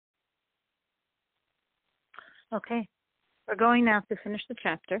Okay, we're going now to finish the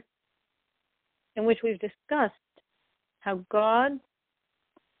chapter in which we've discussed how God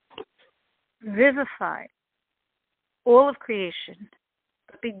vivified all of creation,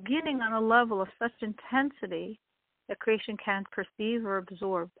 beginning on a level of such intensity that creation can't perceive or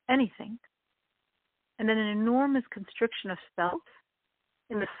absorb anything, and then an enormous constriction of self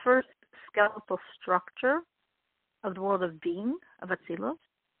in the first skeletal structure of the world of being, of Atzilus,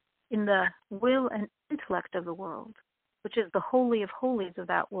 in the will and intellect of the world, which is the holy of holies of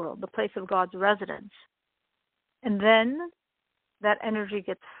that world, the place of God's residence. And then that energy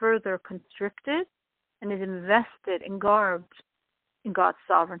gets further constricted and is invested and garbed in God's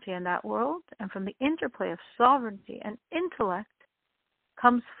sovereignty in that world. And from the interplay of sovereignty and intellect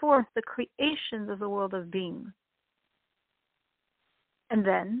comes forth the creations of the world of being. And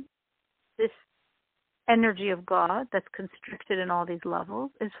then this energy of God that's constricted in all these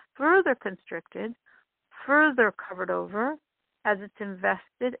levels is further constricted, further covered over, as it's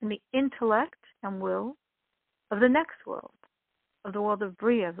invested in the intellect and will of the next world, of the world of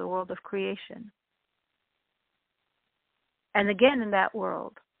Bria, of the world of creation. And again in that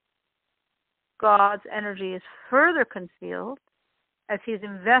world, God's energy is further concealed as he's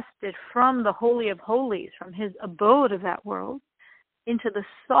invested from the Holy of Holies, from his abode of that world, into the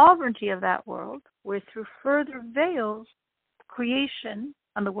sovereignty of that world, where through further veils, creation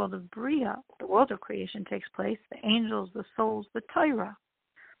on the world of Bria, the world of creation takes place, the angels, the souls, the Torah.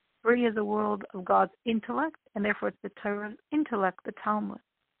 Bria is the world of God's intellect, and therefore it's the Torah's intellect, the Talmud.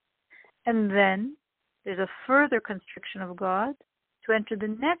 And then there's a further constriction of God to enter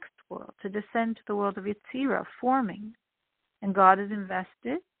the next world, to descend to the world of Yetzirah, forming. And God is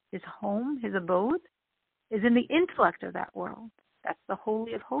invested, his home, his abode, is in the intellect of that world. That's the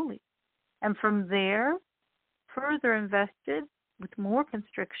Holy of Holies. And from there, further invested with more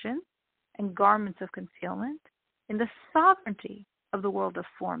constriction and garments of concealment in the sovereignty of the world of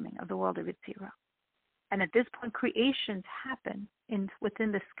forming, of the world of Yetzirah. And at this point, creations happen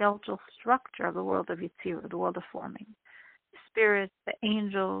within the skeletal structure of the world of Yetzirah, the world of forming. The spirits, the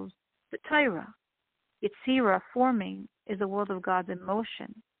angels, the Torah. Yetzirah, forming, is the world of God's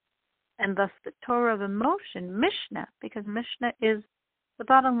emotion. And thus the Torah of emotion, Mishnah, because Mishnah is the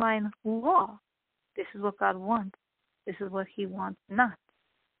bottom line law. This is what God wants. This is what he wants not.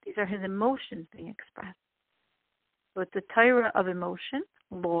 These are his emotions being expressed. So it's the Torah of emotion,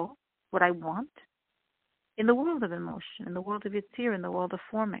 law, what I want, in the world of emotion, in the world of Yetzirah, in the world of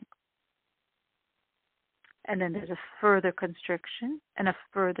forming. And then there's a further constriction and a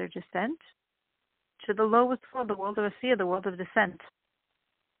further descent to the lowest world, the world of Asiyah, the world of descent.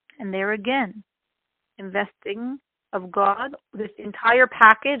 And there again, investing of God, this entire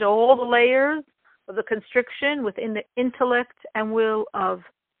package, all the layers of the constriction within the intellect and will of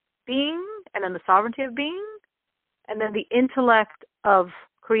being, and then the sovereignty of being, and then the intellect of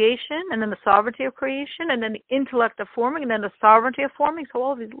creation, and then the sovereignty of creation, and then the intellect of forming, and then the sovereignty of forming. So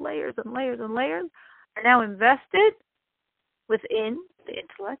all of these layers and layers and layers are now invested within the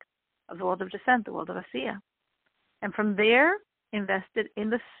intellect of the world of descent, the world of Asiyah. And from there, invested in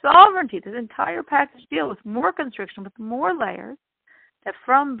the sovereignty, this entire package deal with more constriction, with more layers, that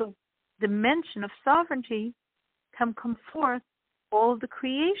from the dimension of sovereignty come forth all of the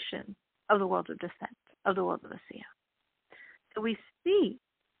creation of the world of descent, of the world of Asiyah. So we see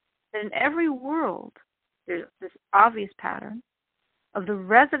that in every world, there's this obvious pattern of the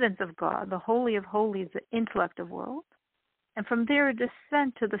residence of God, the Holy of Holies, the intellect of world, and from there a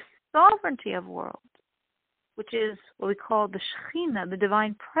descent to the sovereignty of world, which is what we call the Shekhinah, the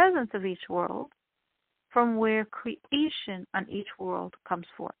divine presence of each world, from where creation on each world comes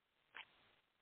forth.